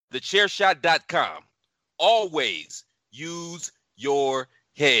TheChairShot.com. Always use your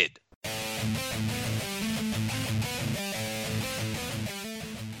head.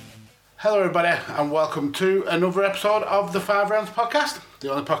 Hello everybody and welcome to another episode of the 5 Rounds Podcast, the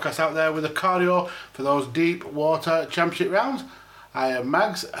only podcast out there with a cardio for those deep water championship rounds. I am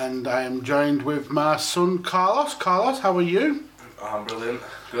Mags and I am joined with my son Carlos. Carlos, how are you? I'm brilliant.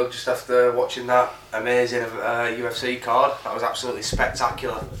 Good, just after watching that amazing UFC card. That was absolutely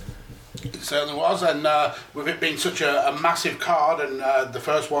spectacular. It certainly was, and with it being such a massive card and the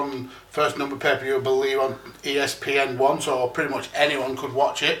first number pay-per-view I believe on ESPN1, so pretty much anyone could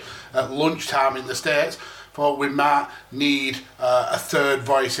watch it at lunchtime in the States, thought we might need a third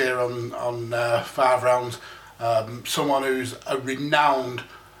voice here on 5 Rounds, someone who's a renowned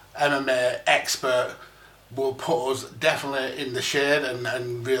MMA expert will put us definitely in the shade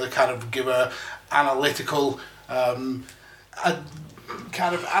and really kind of give a analytical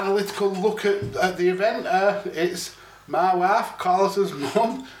look at the event. It's my wife, Carlos's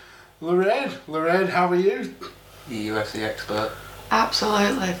mum, Lorraine. Lorraine, how are you? The UFC expert.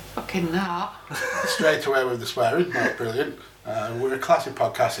 Absolutely fucking not. Straight away with the swearing, that's brilliant. We're a classic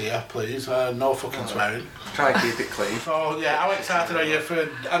podcast here, please. No fucking swearing. Try and keep it clean. So yeah, how excited are you for?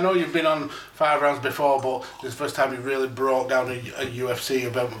 I know you've been on 5 Rounds before, but this is the first time you really broke down a UFC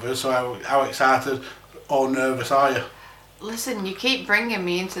event with us. So how excited or nervous are you? Listen, you keep bringing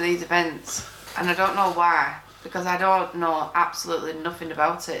me into these events, and I don't know why, because I don't know absolutely nothing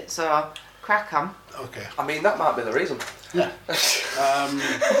about it. So crack on. Okay. I mean, that might be the reason. Yeah.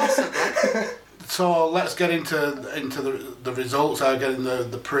 Possibly. So let's get into the results. Getting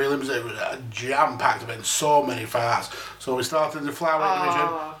the prelims. It was a jam-packed event, so many fights. So we started in the flyweight division.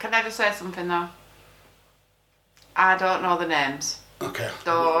 Can I just say something though? I don't know the names. Okay.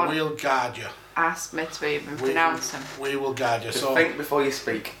 Don't We'll guide you. ask me to even pronounce them. We will guide you. Just So think before you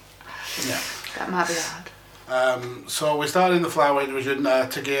speak. yeah. That might be hard. So we started in the flyweight division.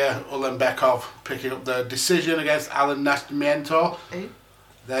 Tagir Ulanbekov picking up the decision against Alan Nascimento. Who?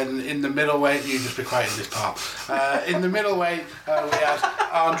 Then in the middleweight, you just be quiet in this part. In the middleweight, we had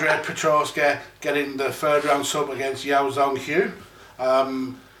Andre Petroski getting the third round sub against Yao Zong Hu.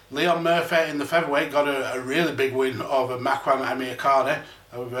 Leon Murphy in the featherweight got a really big win over Makwan Amirkhani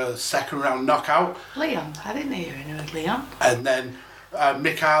with a second round knockout. Leon. I didn't hear any with Leon. And then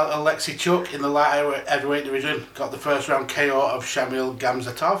Mikhail Alexichuk in the light heavyweight division got the first round KO of Shamil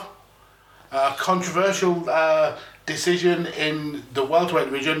Gamzatov. Controversial decision in the welterweight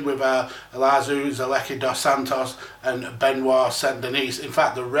division with Elazu Zaleki dos Santos and Benoit Saint-Denis. In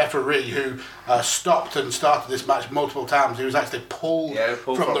fact, the referee who stopped and started this match multiple times, he was actually pulled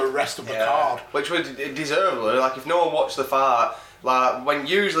from the rest of the card. Which would deservedly, like if no one watched the fight, like when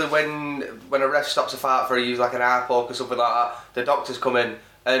a ref stops a fight for use like an eye poke or something like that, the doctors come in.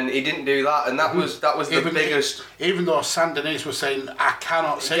 And he didn't do that, and that was the biggest. Even though Saint-Denis was saying, "I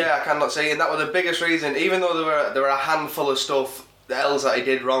cannot see." Yeah, I cannot see, and that was the biggest reason. Even though there were a handful of stuff else that he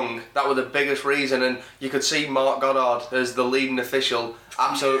did wrong, that was the biggest reason. And you could see Mark Goddard as the leading official,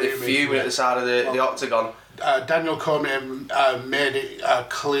 absolutely fuming at the side of the octagon. Daniel Cormier made it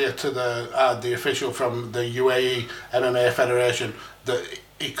clear to the official from the UAE MMA Federation that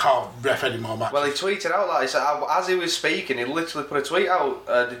he can't ref any more matches. Well, he tweeted out like, as he was speaking, he literally put a tweet out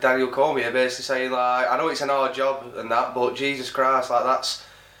to Daniel Cormier basically saying like, I know it's an hard job and that, but Jesus Christ, like that's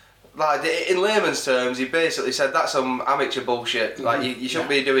like in layman's terms, he basically said that's some amateur bullshit. Mm-hmm. Like you shouldn't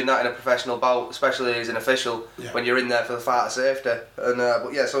be doing that in a professional bout, especially as an official when you're in there for the fighter safety. And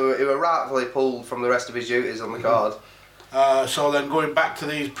but yeah, so he was rightfully pulled from the rest of his duties on the card. So then going back to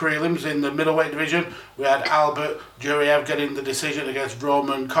these prelims in the middleweight division, we had Albert Juriev getting the decision against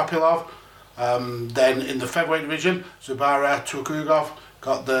Roman Kopylov. Then in the featherweight division, Zubara Tukugov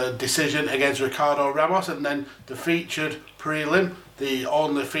got the decision against Ricardo Ramos. And then the featured prelim, the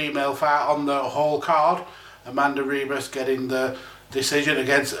only female fight on the whole card, Amanda Ribas getting the decision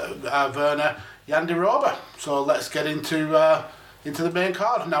against Verna Yandiroba. So let's get into the main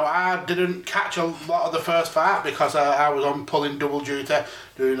card. Now, I didn't catch a lot of the first fight because I was on pulling double duty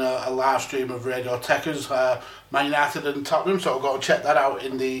doing a live stream of Radio Techers, Man United and Tottenham, so I've got to check that out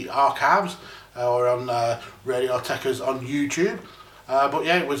in the archives or on Radio Techers on YouTube. But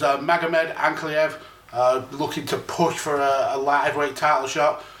yeah, it was Magomed Ankalaev looking to push for a light heavyweight title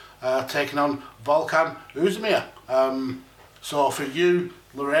shot, taking on Volkan Oezdemir. So for you,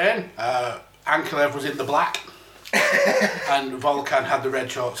 Lorraine, Ankalaev was in the black. And Volkan had the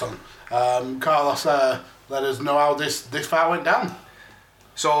red shorts on. Carlos, let us know how this fight went down.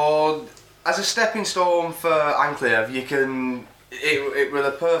 So, as a stepping stone for Ankalaev, you can it was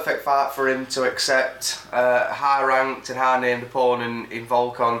the perfect fight for him to accept a high-ranked and high-named opponent in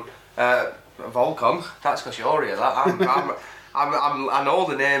Volkan. Volkan? That's because you're here. That I know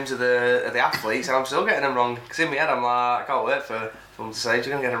the names of the athletes, and I'm still getting them wrong. Because in my head, I'm like, I can't wait for someone to say you're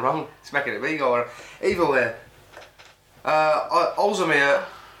gonna get them wrong. It's making it me go. Either way, Ozdemir,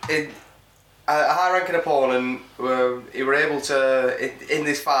 a high-ranking opponent, he were able to in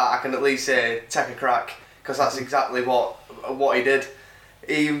this fight. I can at least say take a crack, because that's exactly what he did.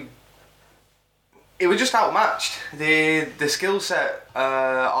 He was just outmatched. The skill set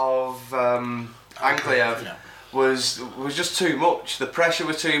of Ankleev was just too much. The pressure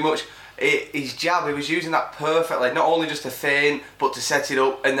was too much. His jab, he was using that perfectly. Not only just to feint, but to set it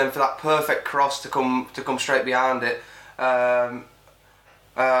up, and then for that perfect cross to come straight behind it.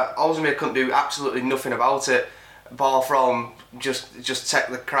 Ozdemir couldn't do absolutely nothing about it, bar from just take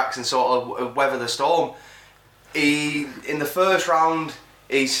the cracks and sort of weather the storm. In the first round,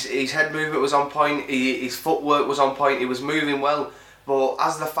 his head movement was on point, his footwork was on point, he was moving well, but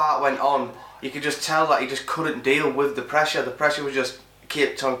as the fight went on, you could just tell that he just couldn't deal with the pressure. The pressure was just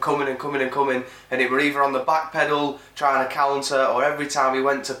kept on coming and coming and coming, and it were either on the back pedal trying to counter, or every time he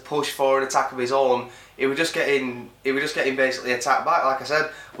went to push for an attack of his own, he was just getting basically attacked back, like I said,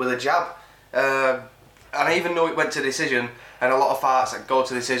 with a jab. And even though it went to decision, and a lot of fights that go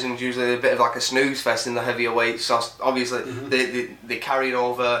to decisions usually a bit of like a snooze fest in the heavier weights. So obviously they carry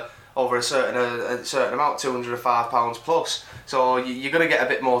over a certain amount, 205 pounds plus. So you're gonna get a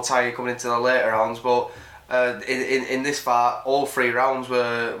bit more tired coming into the later rounds. But in this fight, all 3 rounds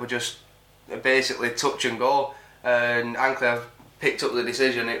were just basically touch and go, and Ankleev picked up the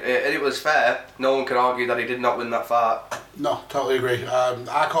decision. It was fair. No one can argue that he did not win that fight. No, totally agree.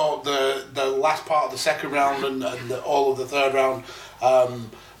 I caught the last part of the second round and all of the third round,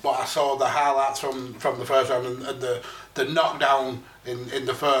 but I saw the highlights from the first round, and the knockdown in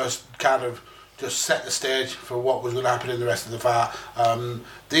the first kind of just set the stage for what was going to happen in the rest of the fight.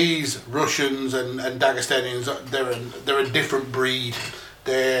 These Russians and Dagestanians, they're a different breed.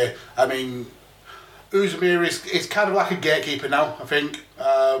 Ozdemir is kind of like a gatekeeper now, I think.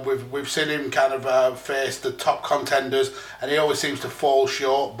 We've seen him kind of face the top contenders, and he always seems to fall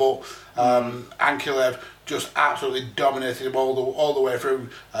short, but Ankleev just absolutely dominated him all the way through.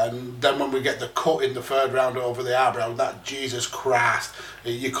 And then when we get the cut in the third round over the eyebrow, that Jesus Christ,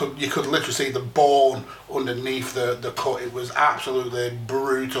 you could literally see the bone underneath the cut. It was absolutely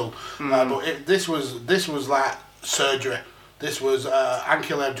brutal. But this was like surgery. This was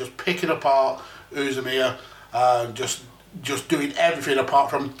Ankleev just picking apart Ozdemir, just doing everything apart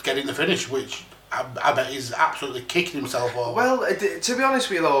from getting the finish, which I bet he's absolutely kicking himself over. Well, to be honest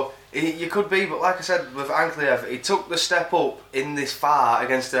with you though, you could be, but like I said with Ankleev, he took the step up in this fight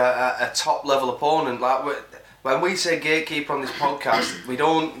against a top level opponent. Like when we say gatekeeper on this podcast, we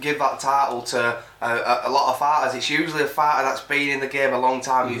don't give that title to a lot of fighters. It's usually a fighter that's been in the game a long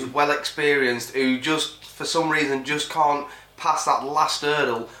time, who's well experienced, who just for some reason just can't pass that last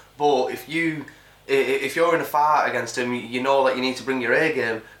hurdle. But if you're in a fight against him, you know that you need to bring your A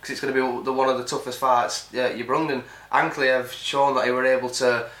game, because it's going to be one of the toughest fights you've brung. And Ankleev shown that he were able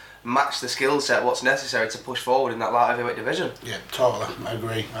to match the skill set, what's necessary to push forward in that light heavyweight division. Yeah, totally, I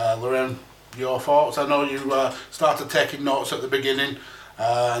agree. Lorraine, your thoughts? I know you started taking notes at the beginning,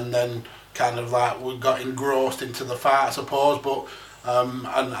 and then kind of like we got engrossed into the fight, I suppose. But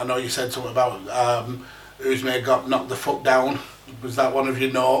and I know you said something about Ozdemir got knocked the foot down. Was that one of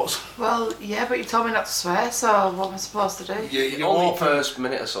your notes? Well, yeah, but you told me not to swear, so what am I supposed to do? You only first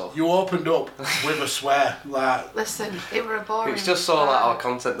minute or so. You opened up with a swear, like. Listen, it were a boring. It's just so that our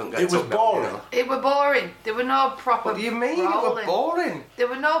content don't get. It was boring. Down, you know? It were boring. There were no proper. What do you mean? Rolling. It were boring. There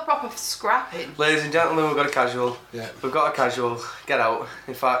were no proper scrapping. Ladies and gentlemen, we've got a casual. Yeah. We've got a casual. Get out.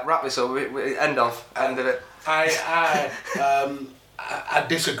 In fact, wrap this up. End of it. I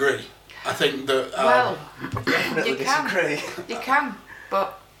disagree. I think that. Well, Definitely disagree. You can,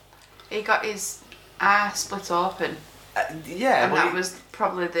 but he got his eye split open. Yeah, and that was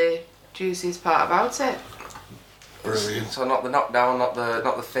probably the juiciest part about it. Brilliant. So not the knockdown, not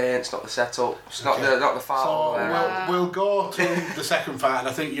the feints, not the setup, not the foul. So we'll go to the second fight, and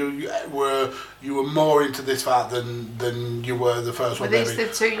I think you were more into this fight than you were the first one. Were these the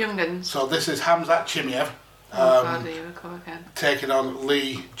two young uns? So this is Khamzat Chimaev. God, here we go again. Taking on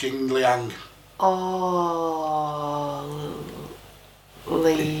Li Jingliang. Oh,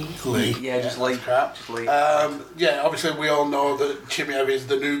 Lee. Yeah, just Lee. Crap. Just Lee. Yeah, obviously we all know that Chimaev is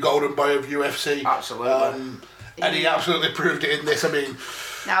the new golden boy of UFC. Absolutely. And he absolutely proved it in this. I mean,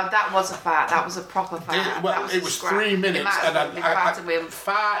 Now that was a fart. That was a proper fart. Well, it was 3 minutes, and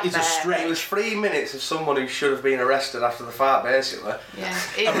fart is a stretch. It was 3 minutes of someone who should have been arrested after the fart, basically. Yeah,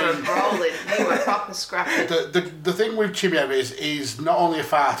 he was rolling. He was proper scrappy. The thing with Chimiev is he's not only a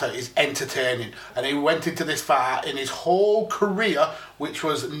farter, he's entertaining, and he went into this fart in his whole career, which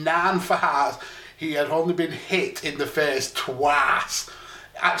was 9 farts. He had only been hit in the face twice.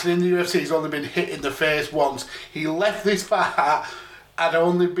 Actually, in the UFC, he's only been hit in the face once. He left this fight had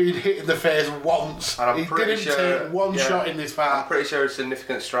only been hit in the face once. And he didn't take one shot in this fight. I'm pretty sure his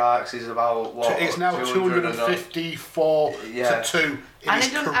significant strikes is about what? It's now 254 to 2 in and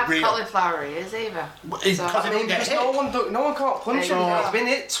his he doesn't have cauliflower ears either. Because no one can't punch him. He's been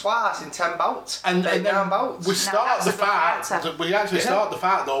hit twice in 10 bouts. And then bouts. we start the fight. We actually start the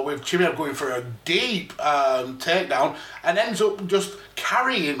fight though with Chimiev going for a deep takedown and ends up just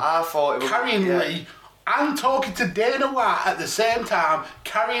carrying Lee and talking to Dana White at the same time,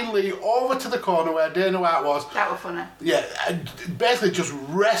 carrying Lee over to the corner where Dana White was. That was funny. Yeah, basically just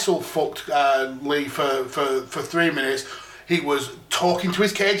fucked Lee for 3 minutes. He was talking to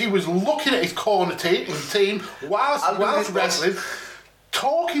his cage, he was looking at his corner team whilst wrestling,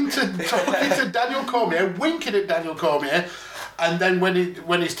 talking to Daniel Cormier, winking at Daniel Cormier, and then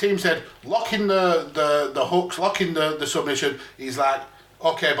when his team said, lock in the hooks, lock in the submission, he's like,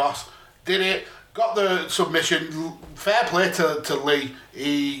 okay boss, did it, got the submission, fair play to Lee.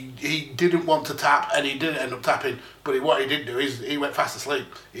 He didn't want to tap and he didn't end up tapping, but what he did do is he went fast asleep.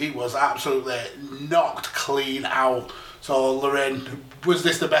 He was absolutely knocked clean out. So Lorraine, was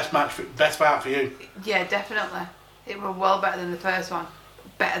this the best fight for you? Yeah, definitely. It was well better than the first one,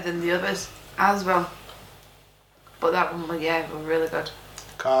 better than the others as well. But that one was really good.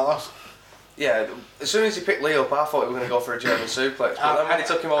 Carlos? Yeah, as soon as he picked Lee up, I thought he was going to go for a German suplex. But then when he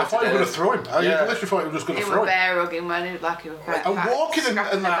took him over, I thought he was going to throw him. I literally thought he was just going to throw him. He was bear hugging when he was walking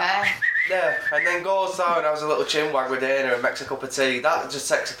and that. Yeah, and then goes down and has a little chin wag with Dana and makes a cup of tea. That just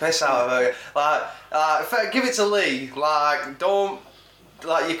takes a piss out of her. Like, give it to Lee. Like, don't.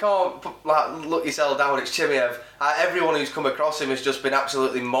 Like, you can't look yourself down. It's Chimiev. Everyone who's come across him has just been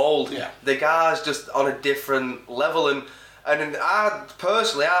absolutely mauled. Yeah. The guy's just on a different level, and I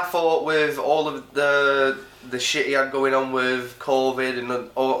thought with all of the shit he had going on with COVID and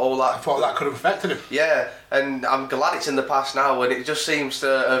all that, I thought that could have affected him. Yeah, and I'm glad it's in the past now, and it just seems to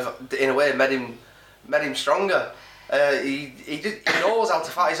have, in a way, made him stronger. He knows how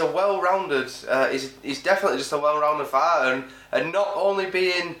to fight. He's a well-rounded. He's definitely just a well-rounded fighter, and not only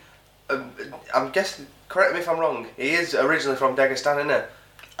being. I'm guessing. Correct me if I'm wrong. He is originally from Dagestan, isn't he?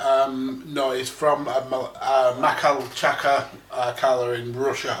 No, he's from Makalchaka Kala in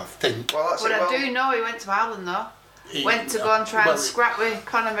Russia, I think. I do know he went to Ireland though. Went to go and try and scrap with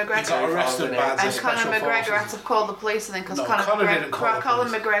Conor McGregor. He got arrested by the and Conor McGregor had to call the police, and then because Conor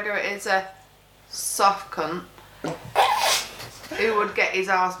McGregor is a soft cunt who would get his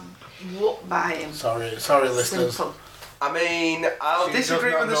ass whooped by him. Sorry, listeners. Simple. I mean, I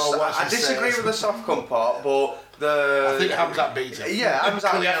disagree with the soft cunt part, but I think Hamzat beats him. Yeah,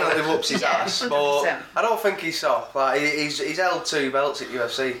 Hamzat definitely whoops his ass, 100%. But I don't think he's soft. Like he's held 2 belts at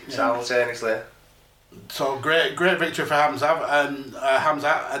UFC simultaneously. So great victory for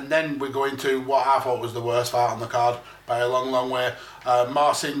Hamzat, and then we're going to what I thought was the worst fight on the card by a long way.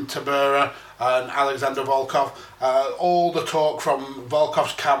 Marcin Tybura and Alexander Volkov. All the talk from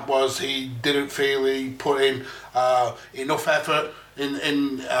Volkov's camp was he didn't feel he put in enough effort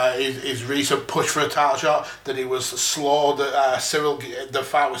in his recent push for a title shot, that he was slow, that the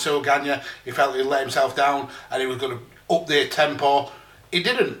fight with Cyril Gane, he felt he let himself down and he was going to up the tempo. He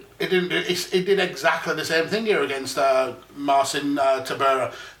didn't. He did exactly the same thing here against Marcin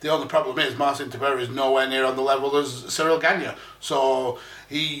Tybura. The only problem is Marcin Tybura is nowhere near on the level as Cyril Gane. So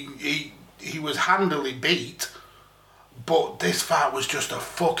he was handily beat, but this fight was just a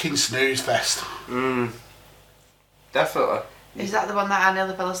fucking snooze fest. Definitely. Is that the one that I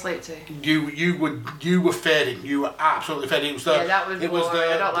nearly fell asleep to? You were fading. You were absolutely fading. It was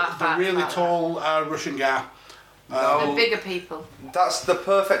the really tall Russian guy. The bigger people. That's the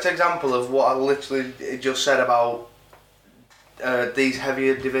perfect example of what I literally just said about these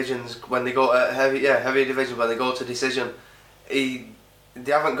heavier divisions when they go to heavier divisions when they go to decision. They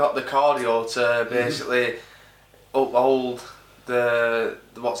haven't got the cardio to basically uphold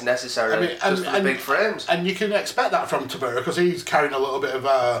what's necessary for the big frames. And you can expect that from Tybura because he's carrying a little bit of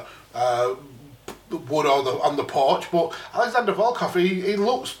wood on the porch. But Alexander Volkov, he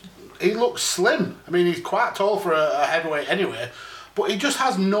looks slim. I mean, he's quite tall for a heavyweight anyway, but he just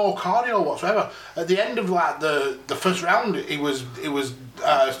has no cardio whatsoever. At the end of like the first round, he was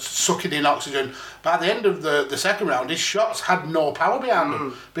sucking in oxygen. By the end of the second round, his shots had no power behind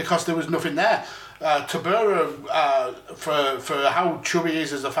them because there was nothing there. Tabura, for how chubby he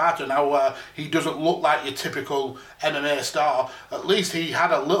is as a fighter and how he doesn't look like your typical MMA star, at least he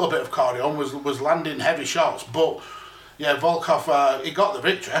had a little bit of cardio and was landing heavy shots. But yeah, Volkov, he got the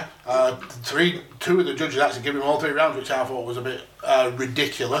victory. Two of the judges actually gave him all 3 rounds, which I thought was a bit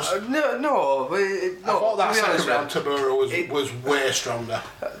ridiculous. No. I thought that second round Tabura was way stronger.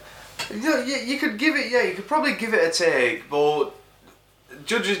 You could give it, you could probably give it a take, but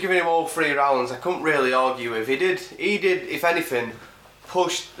judges giving him all 3 rounds, I couldn't really argue with. He did, if anything,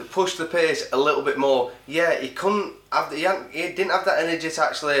 push the pace a little bit more. Yeah, he couldn't have, he didn't have that energy to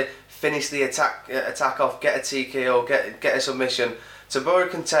actually finish the attack off, get a TKO, get a submission. Tabura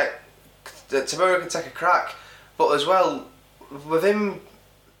can take a crack, but as well with him,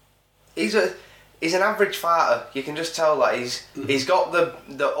 he's an average fighter. You can just tell that he's got the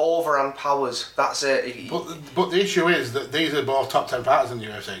overhand powers. That's it. But the issue is that these are both top 10 fighters in the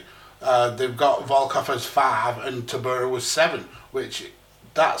UFC. They've got Volkov as 5 and Tabura was 7, which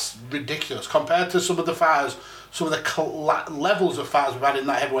that's ridiculous compared to some of the fighters, some of the levels of fighters we've had in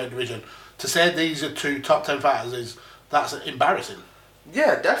that heavyweight division. To say these are 2 top 10 fighters that's embarrassing.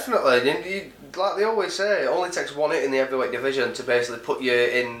 Yeah, definitely. Like they always say, it only takes 1 hit in the heavyweight division to basically put you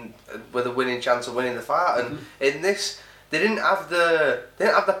in with a winning chance of winning the fight. And in this, they didn't have the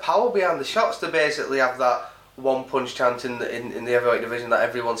power behind the shots to basically have that 1-punch chance in the heavyweight division that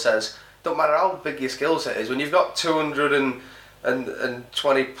everyone says. Don't matter how big your skill set is, when you've got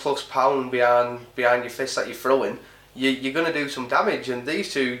 220 plus pound behind your fist that you're throwing, you're going to do some damage. And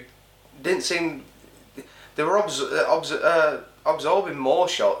these two didn't seem, they were absorbing more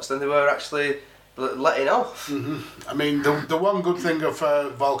shots than they were actually letting off. I mean, the one good thing of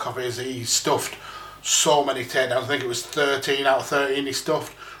Volkov is he stuffed so many takedowns. I think it was 13 out of 13 he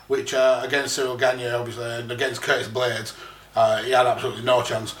stuffed, which against Cyril Gagne, obviously, and against Curtis Blades, he had absolutely no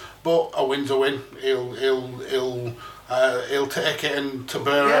chance. But a win's a win. He'll take it. And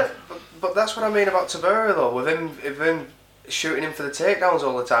Tabura. Yeah, but that's what I mean about Tabura though. With him shooting him for the takedowns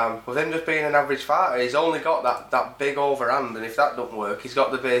all the time, with him just being an average fighter, he's only got that big overhand, and if that doesn't work, he's got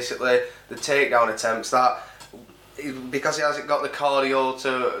basically the takedown attempts that, because he hasn't got the cardio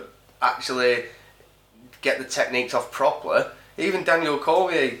to actually get the techniques off properly. Even Daniel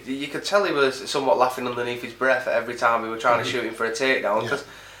Cormier, you could tell he was somewhat laughing underneath his breath every time we were trying to shoot him for a takedown, because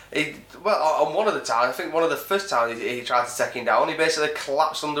on one of the times, I think one of the first times he tried to take him down, he basically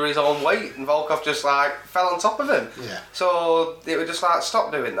collapsed under his own weight and Volkov just like fell on top of him. Yeah. So it was just like,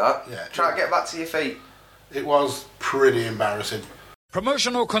 stop doing that. Yeah. Try to get back to your feet. It was pretty embarrassing.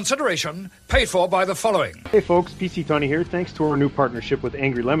 Promotional consideration paid for by the following. Hey folks, PC Tony here. Thanks to our new partnership with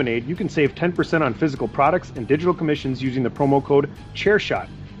Angry Lemonade, you can save 10% on physical products and digital commissions using the promo code CHAIRSHOT.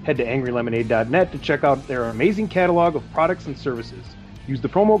 Head to angrylemonade.net to check out their amazing catalog of products and services. Use the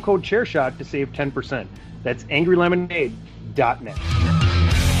promo code CHAIRSHOT to save 10%. That's angrylemonade.net.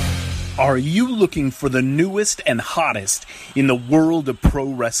 Are you looking for the newest and hottest in the world of pro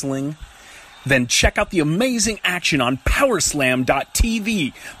wrestling? Then check out the amazing action on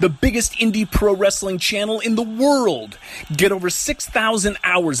Powerslam.tv, the biggest indie pro wrestling channel in the world. Get over 6,000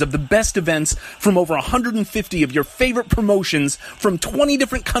 hours of the best events from over 150 of your favorite promotions from 20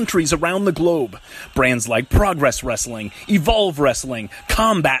 different countries around the globe. Brands like Progress Wrestling, Evolve Wrestling,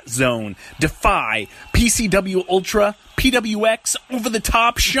 Combat Zone, Defy, PCW Ultra, PWX, Over the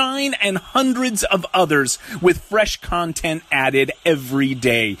Top, Shine, and hundreds of others with fresh content added every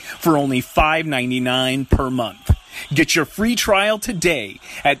day for only $5.99 per month. Get your free trial today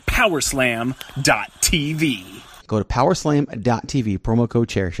at Powerslam.tv. Go to Powerslam.tv, promo code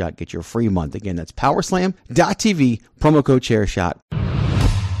ChairShot, get your free month. Again, that's Powerslam.tv, promo code ChairShot.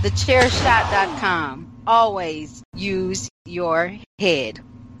 TheChairShot.com. Always use your head.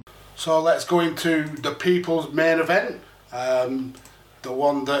 So let's go into the people's main event. The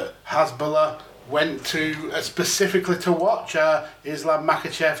one that Hasbulla went to specifically to watch. Islam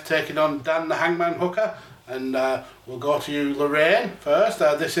Makhachev taking on Dan the Hangman Hooker. And we'll go to you, Lorraine, first.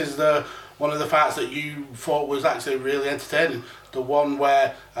 This is one of the fights that you thought was actually really entertaining. The one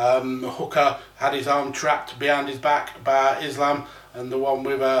where Hooker had his arm trapped behind his back by Islam, and the one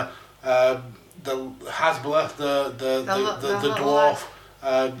with the Hasbulla, the dwarf,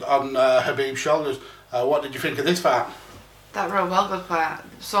 on Habib's shoulders. What did you think of this fight? That was a well good fight.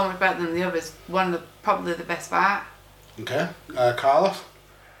 So much better than the others. Probably the best fight. Okay. Carlos?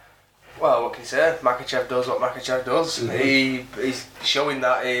 Well, what can you say? Makhachev does what Makhachev does. Mm-hmm. He's showing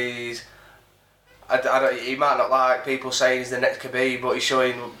that he's... he might not like people saying he's the next Khabib, but he's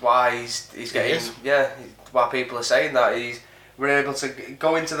showing why he's getting why people are saying that. We're able to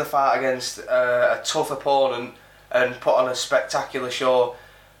go into the fight against a tough opponent and put on a spectacular show.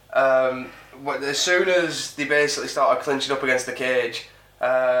 As soon as they basically started clinching up against the cage,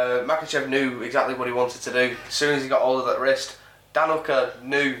 Makhachev knew exactly what he wanted to do. As soon as he got hold of that wrist, Dan Hooker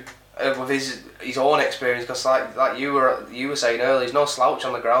knew with his own experience, because like you were saying earlier, he's no slouch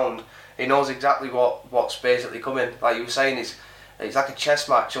on the ground. He knows exactly what's basically coming. Like you were saying, it's like a chess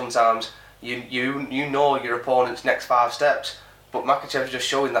match sometimes. You know your opponent's next 5 steps, but Makhachev's just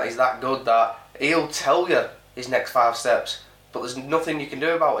showing that he's that good that he'll tell you his next 5 steps, but there's nothing you can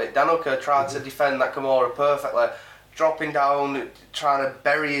do about it. Dan Hooker tried to defend that Kimura perfectly, dropping down, trying to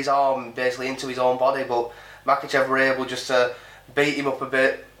bury his arm basically into his own body, but Makhachev were able just to beat him up a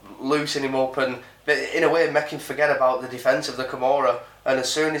bit, loosen him up, and in a way make him forget about the defence of the Kimura. And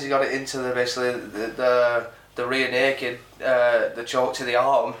as soon as he got it into the rear naked, the choke to the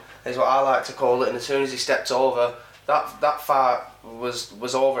arm, is what I like to call it, and as soon as he stepped over, that fight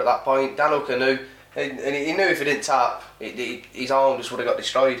was over at that point. Dan Hooker knew, and he knew if he didn't tap, his arm just would have got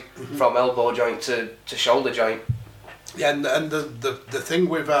destroyed from elbow joint to shoulder joint. Yeah, and the thing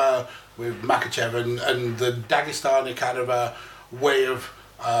with Makhachev and the Dagestani kind of way of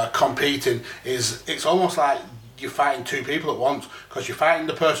competing is it's almost like you're fighting 2 people at once, because you're fighting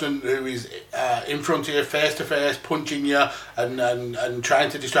the person who is in front of you face to face, punching you and trying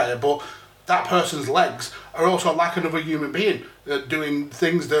to distract you, but that person's legs are also like another human being, doing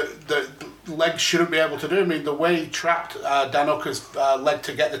things that legs shouldn't be able to do. I mean, the way he trapped Dan Hooker's leg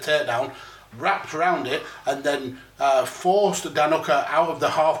to get the takedown, wrapped around it, and then forced Dan Hooker out of the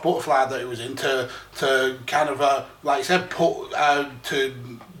half butterfly that he was in to kind of, like you said, to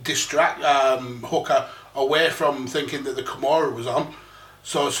distract Hooker away from thinking that the Kimura was on.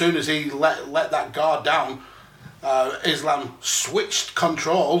 So as soon as he let that guard down, Islam switched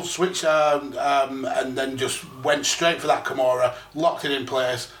controls, and then just went straight for that Kimura, locked it in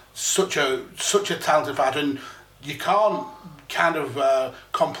place. Such a talented fighter, and you can't kind of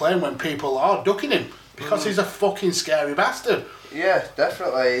complain when people are ducking him, because he's a fucking scary bastard. Yeah,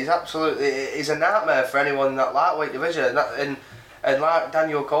 definitely. He's a nightmare for anyone in that lightweight division. And like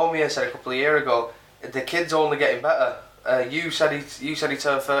Daniel Cormier said a couple of years ago, the kid's only getting better. You said he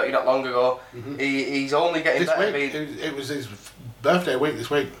turned 30 not long ago. He's only getting better. It was his birthday week this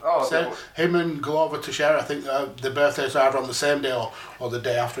week. Oh, so him and Glover Teixeira, I think the birthdays are either on the same day or the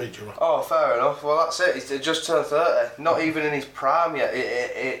day after each other. Oh, fair enough. Well, that's it. He's just turned 30. Not even in his prime yet,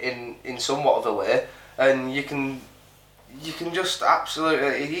 in somewhat of a way. And you can just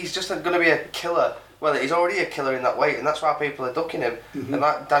absolutely... He's just going to be a killer. Well, he's already a killer in that weight, and that's why people are ducking him. And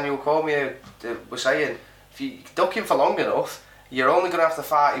like Daniel Cormier was saying, if you duck him for long enough, you're only going to have to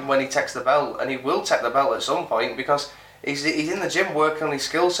fight him when he takes the belt, and he will take the belt at some point, because he's in the gym working on his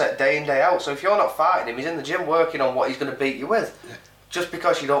skill set day in, day out. So if you're not fighting him, he's in the gym working on what he's going to beat you with, just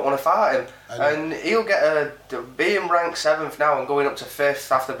because you don't want to fight him. And he'll get being ranked 7th now and going up to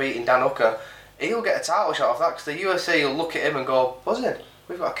 5th after beating Dan Hooker, he'll get a title shot off that, because the UFC will look at him and go, buzzing,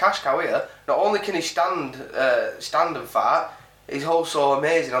 we've got a cash cow here. Not only can he stand and fight, he's also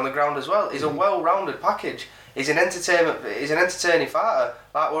amazing on the ground as well. He's a well-rounded package. He's an entertaining fighter,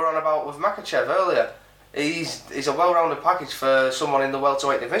 like we were on about with Makhachev earlier. He's a well-rounded package for someone in the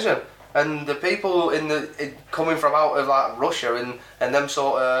welterweight division. And the people coming from out of like Russia and them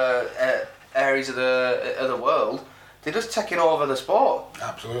sort of areas of the world, they're just taking over the sport.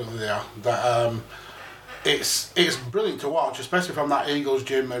 Absolutely, they are. It's brilliant to watch, especially from that Eagles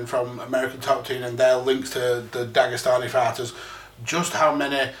gym and from American Top Team and their links to the Dagestani fighters. Just how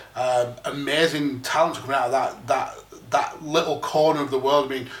many amazing talents are coming out of that little corner of the world. I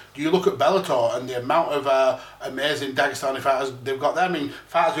mean, do you look at Bellator and the amount of amazing Dagestani fighters they've got there? I mean,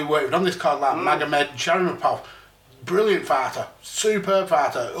 fighters who worked on this card like Magomed Sharimapov, brilliant fighter, superb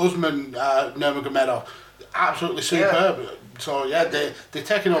fighter. Usman Nurmagomedov, absolutely superb. Yeah. So yeah, they're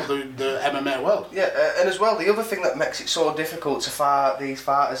taking over the MMA world. Yeah, and as well, the other thing that makes it so difficult to fight these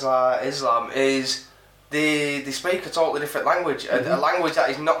fighters like Islam is they speak a totally different language, a language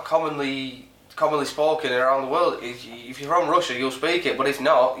that is not commonly spoken around the world. If you're from Russia, you'll speak it, but if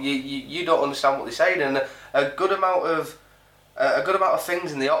not, you don't understand what they're saying. And a good amount of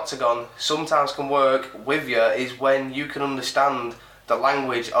things in the octagon sometimes can work with you is when you can understand the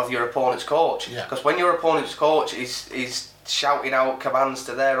language of your opponent's coach. Because when your opponent's coach is shouting out commands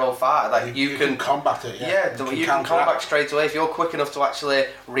to their own fighter, that you can combat it. You can combat straight away. If you're quick enough to actually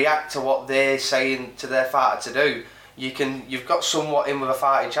react to what they're saying to their fighter to do, you've got somewhat in with a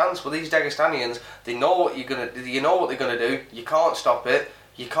fighting chance. But these Dagestanians, they know what they're gonna do. You can't stop it.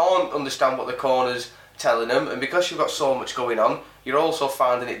 you can't understand what the corner's telling them, and because you've got so much going on, you're also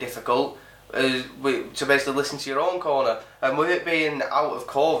finding it difficult to basically listen to your own corner. And with it being out of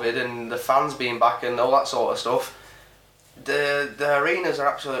COVID and the fans being back and all that sort of stuff, the arenas are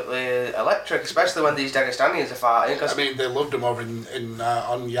absolutely electric, especially when these Dagestanians are fighting. I mean, they loved them over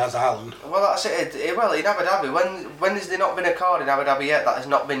on Yaz Island. Well, that's it. Well, in Abu Dhabi, when has there not been a card in Abu Dhabi yet that has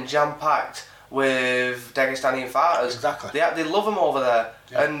not been jam-packed with Dagestani fighters? Exactly. They love them over there.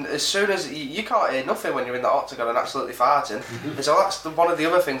 Yeah. And as soon as you can't hear nothing when you're in the octagon and absolutely fighting, and so that's one of the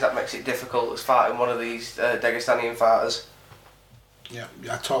other things that makes it difficult, is fighting one of these Dagestani fighters. Yeah,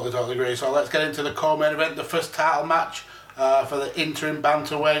 I totally agree. So let's get into the co-main event, the first title match for the interim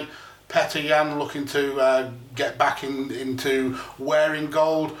bantamweight. Petr Yan looking to get back into wearing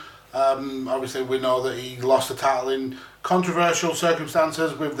gold. Obviously, we know that he lost the title in controversial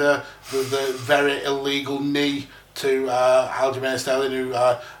circumstances with the very illegal knee to Aljamain Sterling, who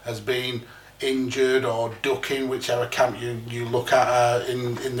has been injured or ducking, whichever camp you look at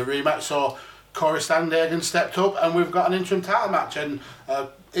in the rematch. So Corey Sandhagen stepped up, and we've got an interim title match. And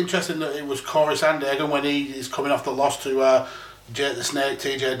interesting that it was Corey Sandhagen when he is coming off the loss to Jake the Snake,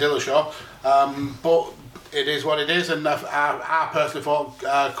 TJ Dillashaw. But it is what it is, and I personally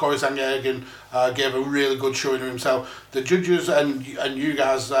thought Corey Sandhagen gave a really good showing of himself. The judges and you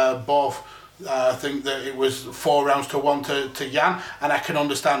guys both think that it was 4 rounds to 1 to Yan, and I can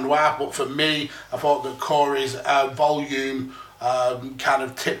understand why. But for me, I thought that Corey's volume kind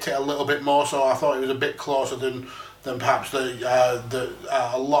of tipped it a little bit more, so I thought it was a bit closer than perhaps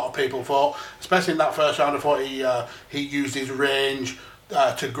a lot of people thought. Especially in that first round, I thought he used his range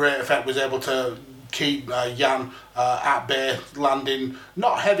to great effect, was able to keep Yan at bay, landing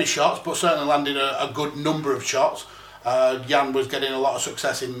not heavy shots, but certainly landing a good number of shots. Yan was getting a lot of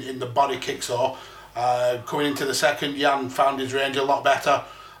success in the body kicks though. Coming into the second, Yan found his range a lot better.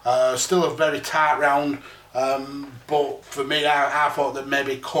 Still a very tight round, but for me, I thought that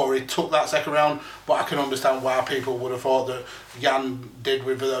maybe Corey took that second round, but I can understand why people would have thought that Yan did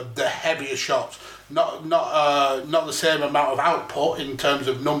with the heavier shots. Not the same amount of output in terms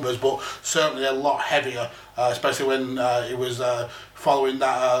of numbers, but certainly a lot heavier, especially when he was following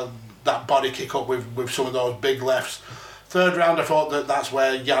that body kick up with some of those big lefts. Third round, I thought that's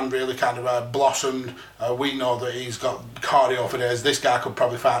where Yan really kind of blossomed. We know that he's got cardio for days. This guy could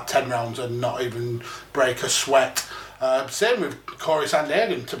probably fight 10 rounds and not even break a sweat. Same with Corey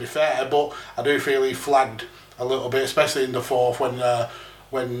Sandhagen, to be fair, but I do feel he flagged a little bit, especially in the fourth when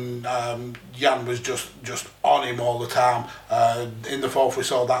Yan was just on him all the time. In the fourth, we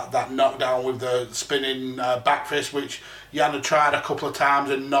saw that knockdown with the spinning back fist, which Yan had tried a couple of times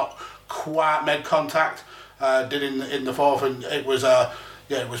and not quite made contact. Did in the fourth, and it was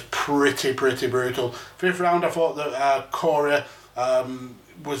it was pretty brutal. Fifth round, I thought that Corey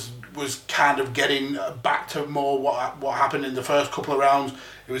was kind of getting back to more what happened in the first couple of rounds.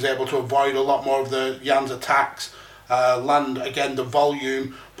 He was able to avoid a lot more of the Yan's attacks, land again the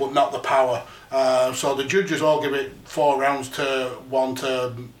volume, but not the power. So the judges all give it 4 rounds to 1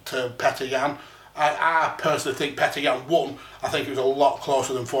 to Petr Yan. I personally think Petr Yan won. I think it was a lot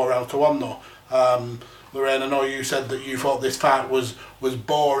closer than 4 rounds to 1 though. Lorraine, I know you said that you thought this fight was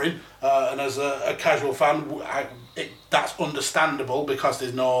boring, and as a casual fan, that's understandable because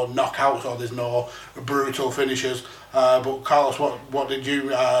there's no knockouts or there's no brutal finishes. But Carlos, what did you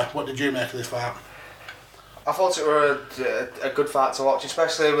make of this fight? I thought it were a good fight to watch,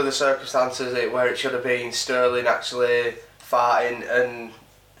 especially with the circumstances where it should have been Sterling actually fighting and,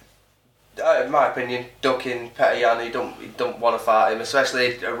 in my opinion, ducking Petr Yan. He don't want to fight him,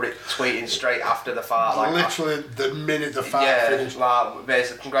 especially tweeting straight after the fight. Like, literally the minute the fight finished. Like,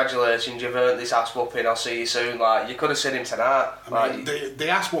 basically, congratulations, you've earned this ass whooping, I'll see you soon. Like, you could have seen him tonight. I mean, the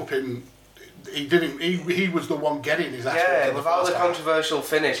ass whooping, he didn't. He was the one getting his ass whooped. Yeah, without the controversial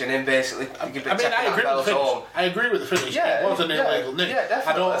finish and him basically. I agree with the finish. I agree with the finish. Yeah, it was an illegal nick. Yeah,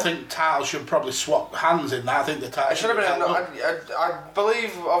 definitely. I don't think titles should probably swap hands in that. I think the title should have been. I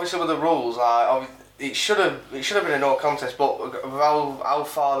believe, obviously, with the rules, it should have been a no contest. But with how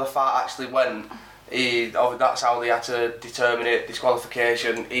far the fight actually went, that's how they had to determine it.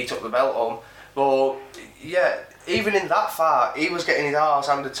 Disqualification. He took the belt home. But yeah. Even in that fight, he was getting his arse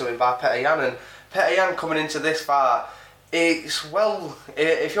handed to him by Petr Yan, and Petr Yan coming into this fight, if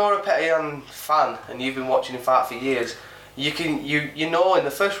you're a Petr Yan fan and you've been watching him fight for years, you know in the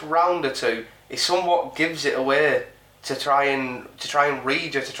first round or two he somewhat gives it away to try and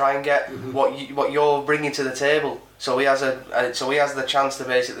read you, to try and get what you're bringing to the table. So he has the chance to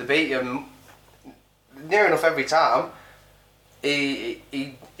basically beat you near enough every time. He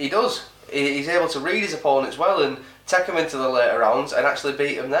does. He's able to read his opponents well, and take him into the later rounds and actually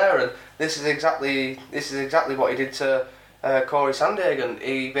beat him there. And this is exactly what he did to Corey Sandhagen.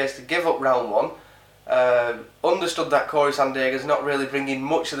 He basically gave up round one. Understood that Corey Sandhagen's not really bringing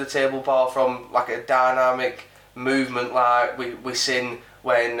much to the table apart from like a dynamic movement like we seen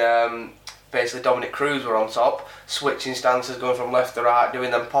when basically Dominic Cruz were on top, switching stances, going from left to right,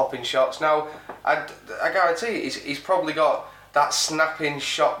 doing them popping shots. Now, I guarantee he's probably got that snapping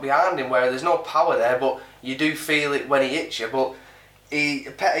shot behind him where there's no power there, but you do feel it when he hits you. But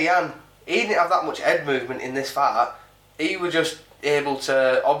Petr Yan, he didn't have that much head movement in this fight. He was just able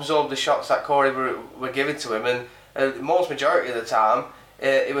to absorb the shots that Corey were giving to him, and most majority of the time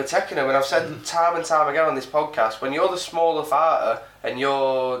he was taking him. And I've said time and time again on this podcast, when you're the smaller fighter and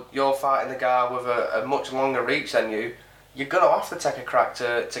you're fighting the guy with a much longer reach than you, you're gonna have to take a crack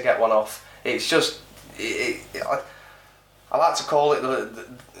to get one off. It's just I like to call it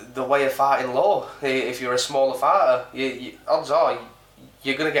the way of fighting low. If you're a smaller fighter, odds are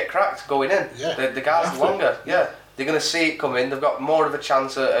you're going to get cracked going in. Yeah, the guys longer, they're going to see it come in. They've got more of a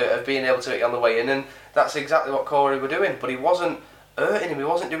chance of being able to hit it on the way in, and that's exactly what Corey were doing. But he wasn't hurting him. He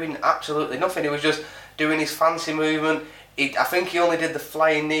wasn't doing absolutely nothing. He was just doing his fancy movement. I think he only did the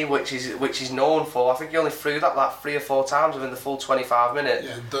flying knee, which he's known for. I think he only threw that like 3 or 4 times within the full 25 minutes.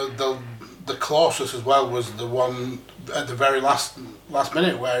 Yeah, the closest as well was the one at the very last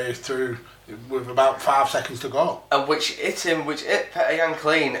minute where he threw with about 5 seconds to go, and which hit Petr Yan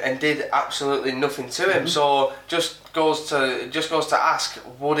clean and did absolutely nothing to him. So just goes to ask,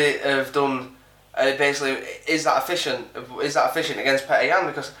 would it have done? Basically, is that efficient? Is that efficient against Petr Yan?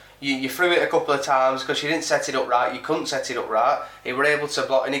 Because you threw it a couple of times because you didn't set it up right. You couldn't set it up right. He were able to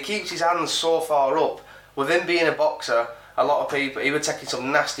block, and he keeps his hands so far up. With him being a boxer, a lot of people, he were taking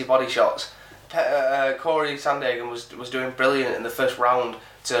some nasty body shots. Corey Sandhagen was doing brilliant in the first round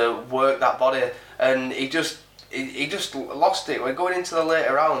to work that body, and he just lost it. When going into the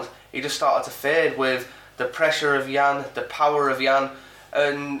later rounds, he just started to fade with the pressure of Yan, the power of Yan,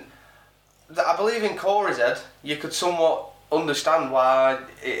 and I believe in Corey's head, you could somewhat understand why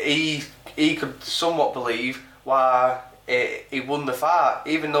he could somewhat believe why he won the fight,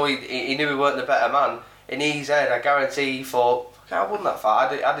 even though he knew he weren't the better man. In his head, I guarantee he thought, I won that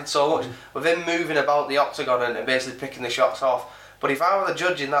fight. I did so much with him moving about the octagon and basically picking the shots off. But if I were the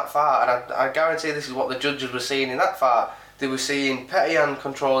judge in that fight, and I guarantee this is what the judges were seeing in that fight, they were seeing Petr Yan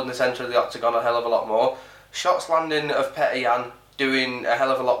controlling the centre of the octagon a hell of a lot more, shots landing of Petr Yan doing a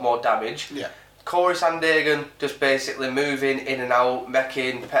hell of a lot more damage. Yeah. Corey Sandhagen just basically moving in and out,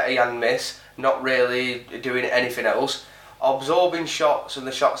 making Petr Yan miss, not really doing anything else. Absorbing shots, and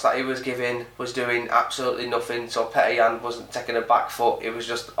the shots that he was giving was doing absolutely nothing. So Petr Yan wasn't taking a back foot; it was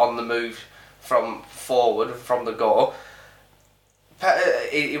just on the move from forward from the go.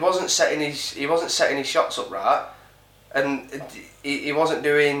 He wasn't setting his shots up right, and he wasn't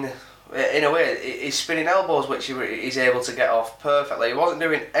doing, in a way, his spinning elbows, which he's able to get off perfectly. He wasn't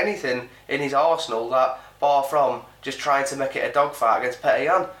doing anything in his arsenal that bar from just trying to make it a dogfight against Petr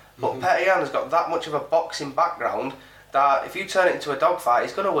Yan. But Petr Yan has got that much of a boxing background that if you turn it into a dogfight,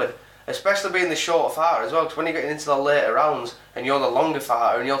 he's going to win. Especially being the shorter fighter as well, because when you're getting into the later rounds and you're the longer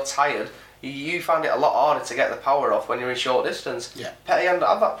fighter and you're tired, you find it a lot harder to get the power off when you're in short distance. Yeah. Petr Yan don't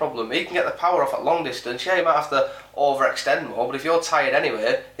have that problem. He can get the power off at long distance. Yeah, he might have to overextend more, but if you're tired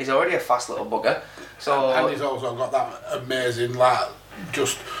anyway, he's already a fast little bugger. So and he's also got that amazing, like,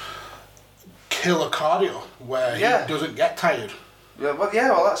 just killer cardio where he doesn't get tired. Well,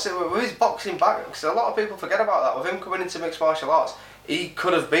 that's it. With his boxing back, because a lot of people forget about that. With him coming into mixed martial arts, he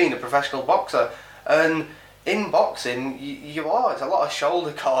could have been a professional boxer. And in boxing, it's a lot of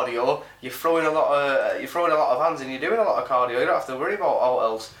shoulder cardio. You're throwing a lot of hands, and you're doing a lot of cardio. You don't have to worry about all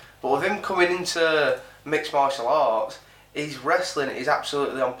else. But with him coming into mixed martial arts, his wrestling is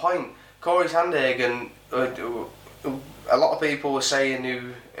absolutely on point. Corey Sandhagen, a lot of people were saying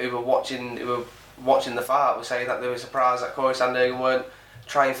who were watching the fight were saying that they were surprised that Corey Sandhagen weren't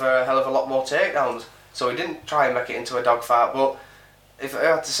trying for a hell of a lot more takedowns. So he didn't try and make it into a dogfight. But if I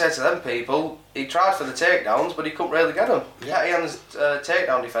had to say to them people, he tried for the takedowns, but he couldn't really get them. Petr Yan's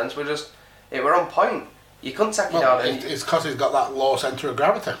takedown defence were on point. You couldn't take him down. It's because he's got that low centre of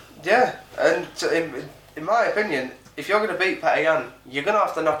gravity. Yeah, and in my opinion, if you're going to beat Petr Yan, you're going to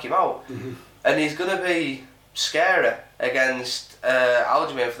have to knock him out. And he's going to be scary against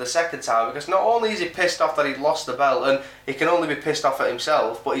Aljamain for the second time, because not only is he pissed off that he'd lost the belt, and he can only be pissed off at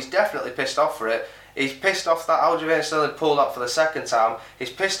himself, but he's definitely pissed off for it. He's pissed off that Aljamain still had pulled up for the second time. He's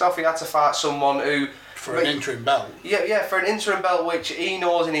pissed off he had to fight someone who... For an interim belt. Yeah, for an interim belt, which he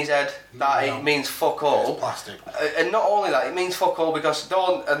knows in his head that it means fuck all. It's plastic. And not only that, it means fuck all because,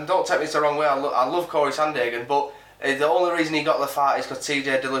 don't take me the wrong way, I love Corey Sandhagen, but The only reason he got the fight is because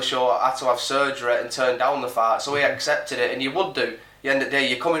TJ Dillashaw had to have surgery and turned down the fight, so he accepted it, and you would do. At the end of the day,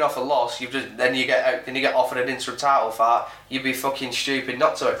 you're coming off a loss. Then you get offered an interim title fight. You'd be fucking stupid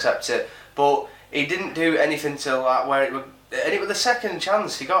not to accept it. But he didn't do anything till where it was. And it was the second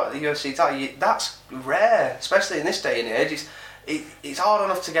chance he got at the UFC title. That's rare, especially in this day and age. It's hard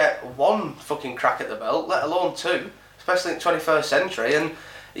enough to get one fucking crack at the belt, let alone two, especially in the 21st century. And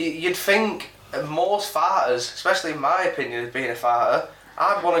you'd think most fighters, especially in my opinion as being a fighter,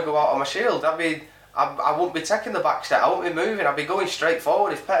 I'd want to go out on my shield. I wouldn't be taking the back step, I wouldn't be moving, I'd be going straight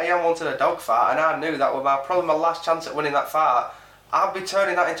forward. If Petr Yan wanted a dog fight and I knew that was probably my last chance at winning that fight, I'd be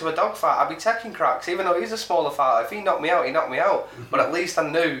turning that into a dog fight. I'd be taking cracks, even though he's a smaller fighter. If he knocked me out, he knocked me out. But at least I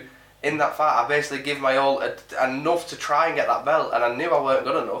knew in that fight I basically give my all enough to try and get that belt, and I knew I weren't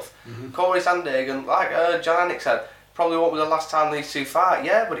good enough. Corey Sandhagen, like John Anik said, probably won't be the last time these two fight.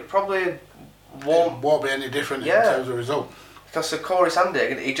 Yeah, but it probably won't be any different in terms of result. Because of Corey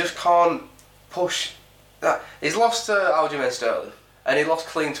Sandhagen, he just can't push that. He's lost to Aljamain Sterling, and he lost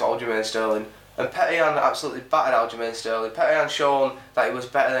clean to Aljamain Sterling. And Petr Yan absolutely battered Aljamain Sterling. Petr Yan shown that he was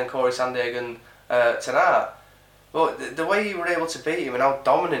better than Corey Sandhagen tonight. But the way you were able to beat him and how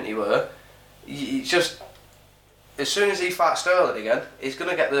dominant he were, you just, as soon as he fights Sterling again, he's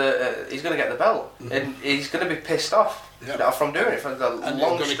gonna get the belt, and he's gonna be pissed off from doing it for the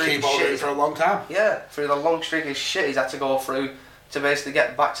long streak of shit for a long time. Yeah, through the long streak of shit he's had to go through to basically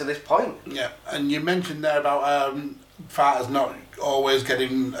get back to this point. Yeah, and you mentioned there about fighters not always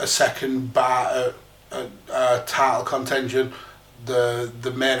getting a second bar at title contention.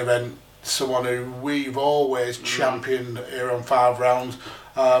 The main event, someone who we've always championed here on 5 rounds,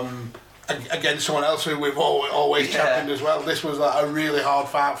 against someone else who we've always championed as well. This was a really hard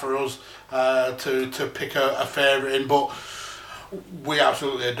fight for us to pick a favourite in, but we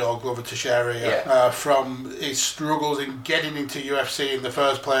absolutely adore Glover Teixeira here. From his struggles in getting into UFC in the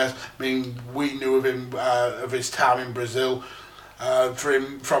first place. I mean, we knew of him of his time in Brazil.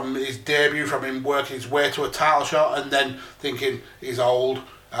 From his debut, from him working his way to a title shot, and then thinking he's old,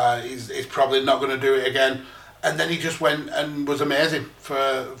 he's probably not going to do it again. And then he just went and was amazing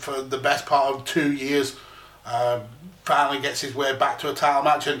for the best part of 2 years. Finally gets his way back to a title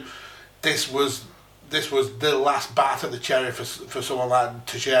match, and this was the last bite at the cherry for someone like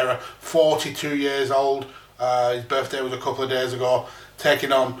Teixeira. 42 years old. His birthday was a couple of days ago.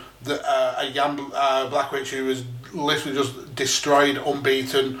 Taking on a Jan Blachowicz who was literally just destroyed,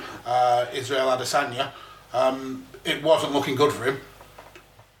 unbeaten Israel Adesanya. It wasn't looking good for him,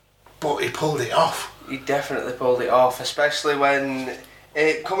 but he pulled it off. He definitely pulled it off, especially when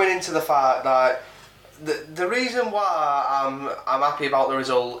coming into the fight. Like the reason why I'm happy about the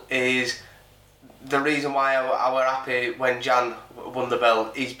result is the reason why I were happy when Jan won the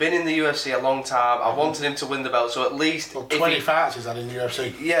belt. He's been in the UFC a long time. I wanted him to win the belt, so at least 20 fights he's had in the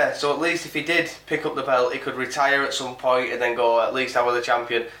UFC. Yeah, so at least if he did pick up the belt, he could retire at some point and then go, at least I was the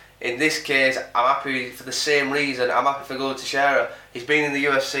champion. In this case, I'm happy for the same reason. I'm happy for Glover Teixeira. He's been in the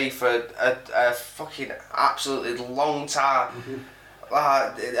UFC for a fucking absolutely long time.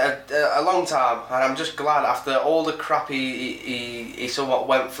 A long time, and I'm just glad after all the crap he somewhat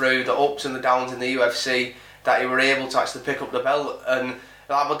went through, the ups and the downs in the UFC, that he were able to actually pick up the belt. And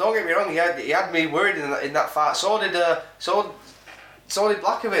but don't get me wrong, he had me worried in that fight. So did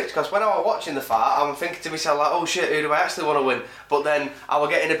Blachowicz, because when I was watching the fight, I'm thinking to myself like, oh shit, who do I actually want to win? But then I was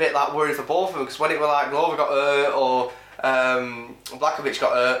getting a bit like worried for both of them, because when it was like Glover got hurt or Blachowicz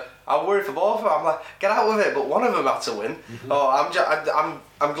got hurt, I was worried for both of them. I'm like, get out with it, but one of them had to win.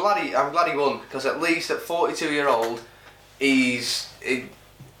 I'm glad he won, because at least at 42-year-old, he's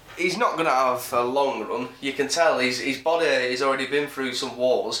not gonna have a long run. You can tell his body has already been through some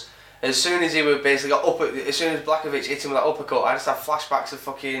wars. As soon as he was basically as soon as Blachowicz hit him with that uppercut, I just have flashbacks of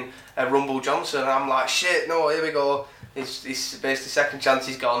fucking Rumble Johnson, and I'm like, shit, no, here we go. His basically second chance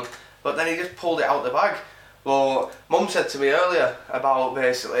is gone. But then he just pulled it out the bag. Well, Mum said to me earlier about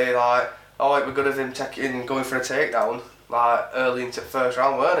basically like, oh, it was good of him going for a takedown like early into the first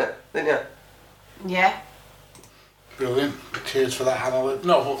round, weren't it? Didn't you? Yeah. Brilliant. Cheers for that, Hannah.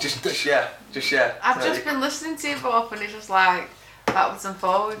 No, but just yeah. I've just been listening to you both, and it's just like backwards and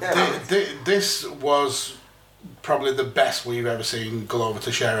forwards. This was probably the best we've ever seen Glover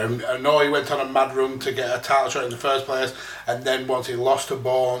Teixeira. I know he went on a mad run to get a title shot in the first place, and then once he lost to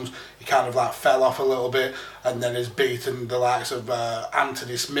Bones, he kind of like fell off a little bit, and then has beaten the likes of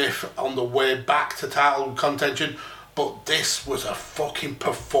Anthony Smith on the way back to title contention. But this was a fucking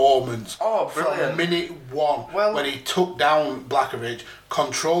performance. Oh, brilliant. From minute one, when he took down Blachowicz,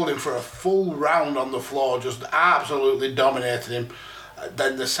 controlled him for a full round on the floor, just absolutely dominated him.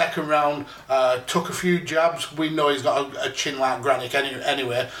 Then the second round, took a few jabs. We know he's got a chin like granite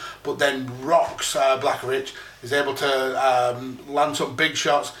anyway, but then rocks Blachowicz, is able to land some big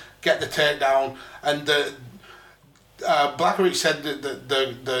shots, get the takedown, and Blachowicz said that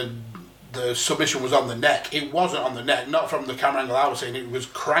the submission was on the neck. It wasn't on the neck, not from the camera angle I was seeing. It was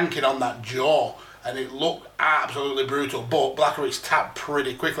cranking on that jaw, and it looked absolutely brutal. But Blachowicz tapped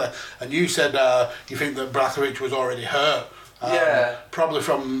pretty quickly. And you said you think that Blachowicz was already hurt. Probably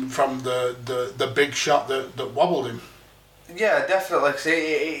from the big shot that wobbled him. Yeah, definitely. Cause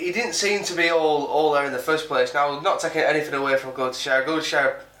he didn't seem to be all there in the first place. Now, not taking anything away from Go to Share. Go to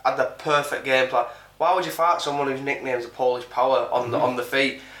Share had the perfect game plan. Why would you fight someone whose nickname is a Polish Power on the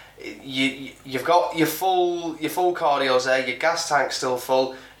feet? You've got your full cardio's there, your gas tank's still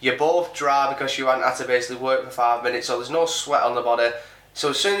full, you're both dry because you hadn't had to basically work for 5 minutes, so there's no sweat on the body.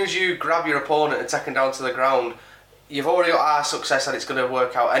 So as soon as you grab your opponent and take him down to the ground, you've already got high success that it's going to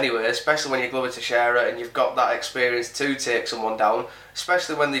work out anyway, especially when you're Glover Teixeira and you've got that experience to take someone down,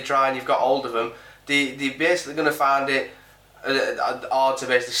 especially when they're dry and you've got hold of them. They're basically going to find it hard to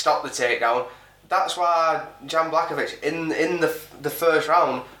basically stop the takedown. That's why Jan Blachowicz in the first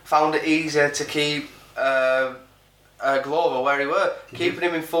round found it easier to keep Glover where he were, keeping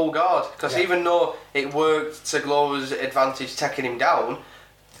him in full guard. Because even though it worked to Glover's advantage taking him down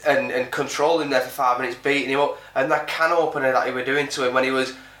and controlling him there for 5 minutes, beating him up, and that can opener that he were doing to him when he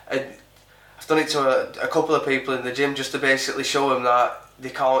was... I've done it to a couple of people in the gym just to basically show him that they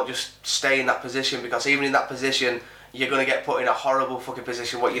can't just stay in that position, because even in that position you're going to get put in a horrible fucking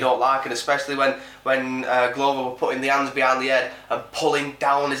position what you don't like. And especially when Glover were putting the hands behind the head and pulling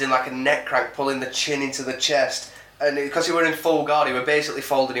down as in like a neck crank, pulling the chin into the chest, and because he were in full guard he were basically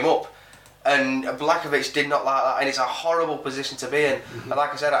folding him up, and Blachowicz did not like that, and it's a horrible position to be in. And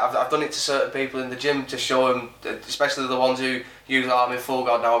like I said, I've done it to certain people in the gym to show them, especially the ones who use I'm in full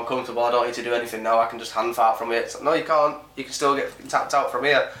guard now, I'm comfortable, I don't need to do anything now, I can just hand fight from here. It's like, no, you can't, you can still get tapped out from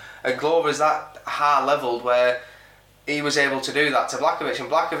here. And Glover's that high levelled where he was able to do that to Blachowicz, and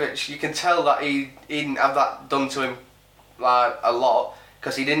Blachowicz, you can tell that he didn't have that done to him like a lot,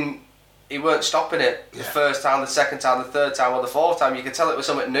 because he weren't stopping it the first time, the second time, the third time, or the fourth time. You could tell it was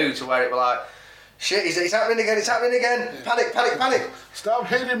something new to where it was like, shit, it's happening again, panic. Stop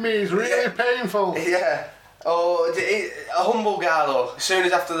hitting me, it's really painful. Yeah. Oh, a humble guy though. As soon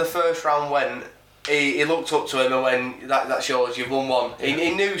as after the first round went, he looked up to him and went, that shows you've won one. Yeah.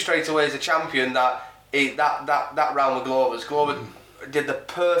 He knew straight away as a champion that that round with Glover's. Glover did the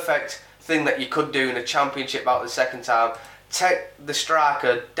perfect thing that you could do in a championship bout the second time. Take the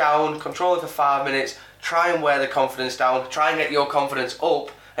striker down, control it for 5 minutes, try and wear the confidence down, try and get your confidence up,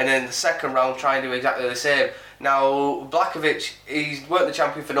 and then the second round try and do exactly the same. Now, Blachowicz, he weren't the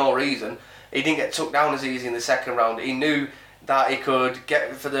champion for no reason. He didn't get took down as easy in the second round. He knew that he could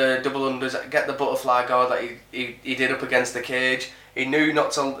get for the double unders, get the butterfly guard that he did up against the cage. He knew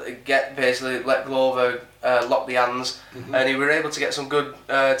not to basically let Glover lock the hands, and he were able to get some good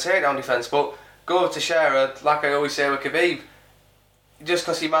takedown defence. But Glover Teixeira, like I always say with Khabib, just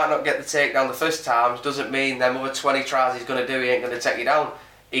because he might not get the takedown the first time doesn't mean them other 20 tries he's going to do, he ain't going to take you down.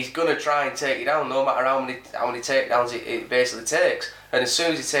 He's going to try and take you down no matter how many takedowns it basically takes. And as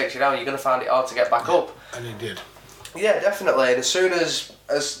soon as he takes you down, you're going to find it hard to get back up. And he did. Yeah, definitely. And as soon as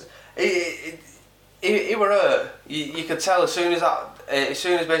he were hurt, you could tell as soon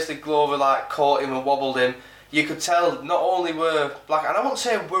as basically Glover like caught him and wobbled him, you could tell not only were Black, and I won't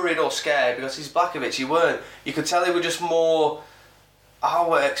say worried or scared because he's Blachowicz, he weren't. You could tell they were just more, I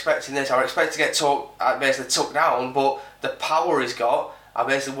were expecting this, I were expecting to get basically took down, but the power he's got, I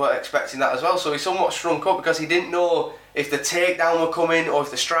basically weren't expecting that as well. So he somewhat shrunk up because he didn't know if the takedown were coming or if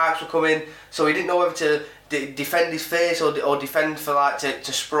the strikes were coming, so he didn't know whether to defend his face or defend for like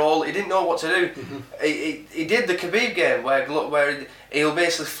to sprawl. He didn't know what to do. He did the Khabib game where he'll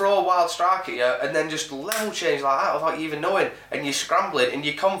basically throw a wild strike at you and then just level change like that without you even knowing, and you're scrambling and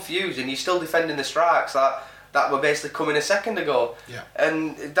you're confused and you're still defending the strikes that were basically coming a second ago. Yeah.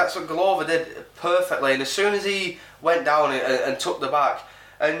 And that's what Glover did perfectly. And as soon as he went down and took the back,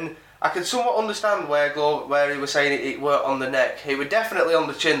 and I could somewhat understand where he was saying it weren't on the neck. It was definitely on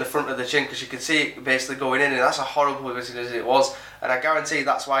the chin, the front of the chin, because you could see it basically going in, and that's a horrible position as it was. And I guarantee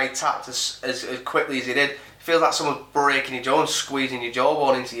that's why he tapped as quickly as he did. It feels like someone's breaking your jaw and squeezing your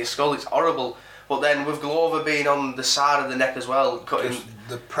jawbone into your skull. It's horrible. But then with Glover being on the side of the neck as well, cutting just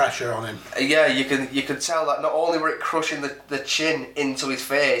the pressure on him. Yeah, you could tell that not only were it crushing the chin into his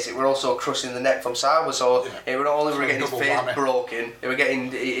face, it were also crushing the neck from sideways. So it were not only were getting his face broken,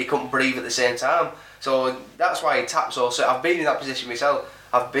 he couldn't breathe at the same time. So that's why he tapped so. I've been in that position myself.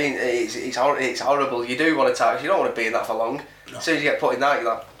 It's horrible. You do want to tax. You don't want to be in that for long. No. As soon as you get put in that,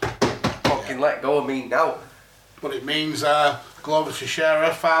 you're like, fucking let go of me now. But it means Glover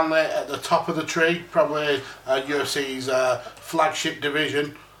Teixeira finally at the top of the tree, probably UFC's flagship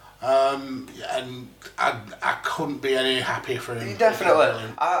division. And I couldn't be any happier for him.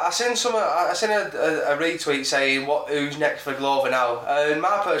 Definitely. I seen a retweet saying who's next for Glover now. And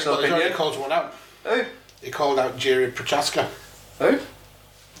my personal opinion. He called one out. Who? He called out Jiri Prochaska. Who?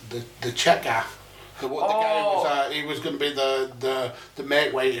 The Czech guy. The guy he was going to be the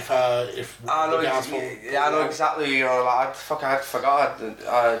make weight if I know exactly who you're on about. I forgot.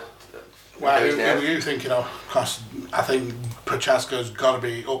 Who are you thinking of? Because I think Prochaska's got to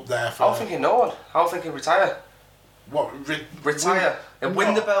be up there for. I was thinking no one. I was thinking retire. What? Retire.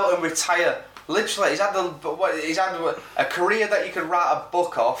 Win the belt and retire. Literally, he's had a career that you could write a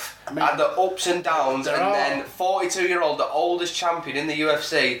book off, had the ups and downs, and then 42-year-old, the oldest champion in the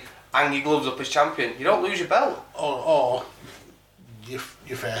UFC, hang your gloves up as champion. You don't lose your belt. Or you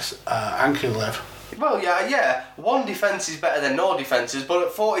face Ankalaev. Well, yeah. One defence is better than no defences, but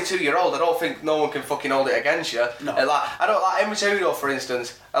at 42-year-old, I don't think no one can fucking hold it against you. No. I don't like Henry Cejudo, for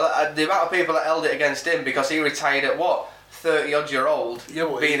instance. The amount of people that held it against him because he retired at 30-odd-year-old,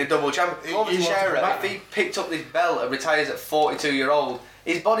 being a double champion. Glover Teixeira, if he picked up this belt and retires at 42-year-old,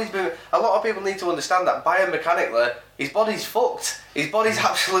 his body's been. A lot of people need to understand that biomechanically, his body's fucked. His body's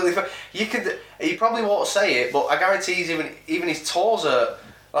absolutely fucked. He probably won't say it, but I guarantee even his toes hurt.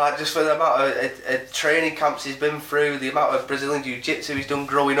 Like, just for the amount of training camps he's been through, the amount of Brazilian Jiu-Jitsu he's done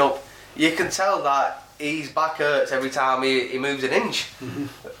growing up, you can tell that his back hurts every time he moves an inch. Mm-hmm.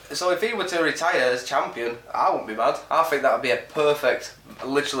 So if he were to retire as champion, I wouldn't be mad. I think that would be a perfect,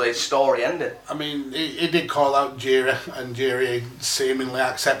 literally, story ending. I mean, he did call out Jiri, and Jiri seemingly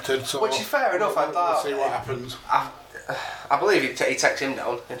accepted. So which is fair enough. We'll see what happens. I believe he takes him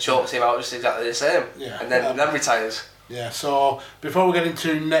down and chokes him out just exactly the same. Yeah. And then retires. Yeah, so before we get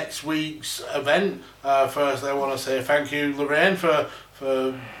into next week's event, first I want to say thank you, Lorraine, for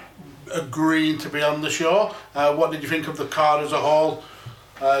agreeing to be on the show. What did you think of the card as a whole?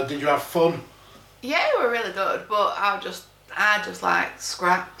 Did you have fun? Yeah, it were really good, but I just like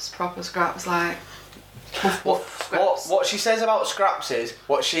scraps, proper scraps, like what she says about scraps is,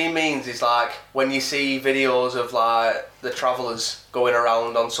 what she means is like when you see videos of like the travellers going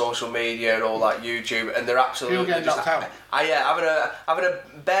around on social media or like YouTube, and they're absolutely people getting knocked out. Having a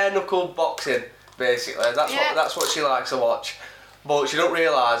bare knuckle boxing basically. That's what she likes to watch. But she don't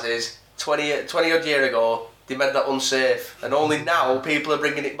realise is 20 odd year ago they made that unsafe, and only now people are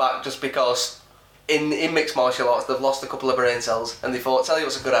bringing it back just because in mixed martial arts they've lost a couple of brain cells and they thought, tell you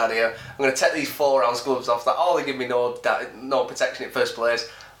what's a good idea, I'm going to take these 4-ounce gloves off that they give me no protection in first place.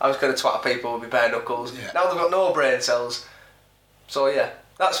 I was going to twat people with my bare knuckles. Yeah. Now they've got no brain cells. So yeah,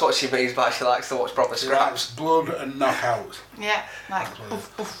 that's what she means by she likes to watch proper scraps. Blood and knockouts. Yeah, like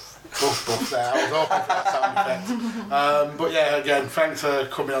oof, oof. Buff, buff there. I was hoping for that sound effect. But yeah, again, thanks for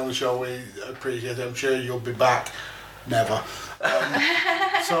coming on the show. We appreciate it. I'm sure you'll be back. Never.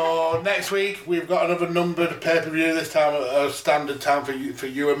 So next week we've got another numbered pay-per-view, this time at a standard time for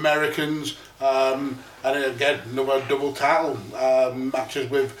you Americans. And again, another double title matches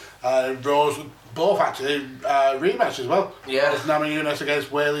with Rose, both actually rematch as well. Yeah. Rose Namajunas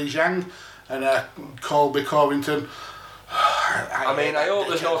against Weili Zhang and Colby Covington. I hope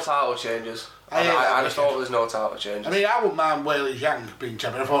there's no title changes. I just hope there's no title changes. I mean, I wouldn't mind Weili Zhang being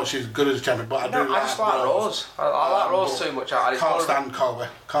champion. I thought she's good as champion, but I just like Rose. I like Rose too much. Can't stand Colby.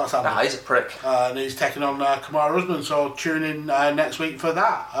 Can't stand him. He's a prick. And he's taking on Kamara Usman, so tune in next week for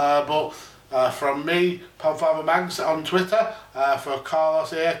that. But from me, Podfather Mags on Twitter, for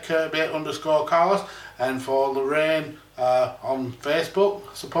Carlos here, Kirby_Carlos, and for Lorraine on Facebook,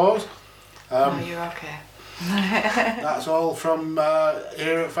 I suppose. You're okay. That's all from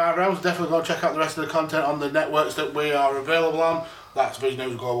here at 5 Rounds. Definitely go check out the rest of the content on the networks that we are available on. That's Vision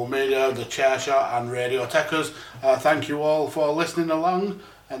News Global Media, The Chair Shot and Radio Techers. Thank you all for listening along,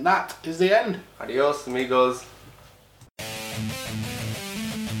 and that is the end. Adios, amigos.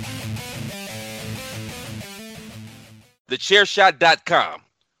 TheChairShot.com.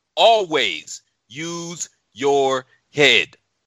 Always use your head.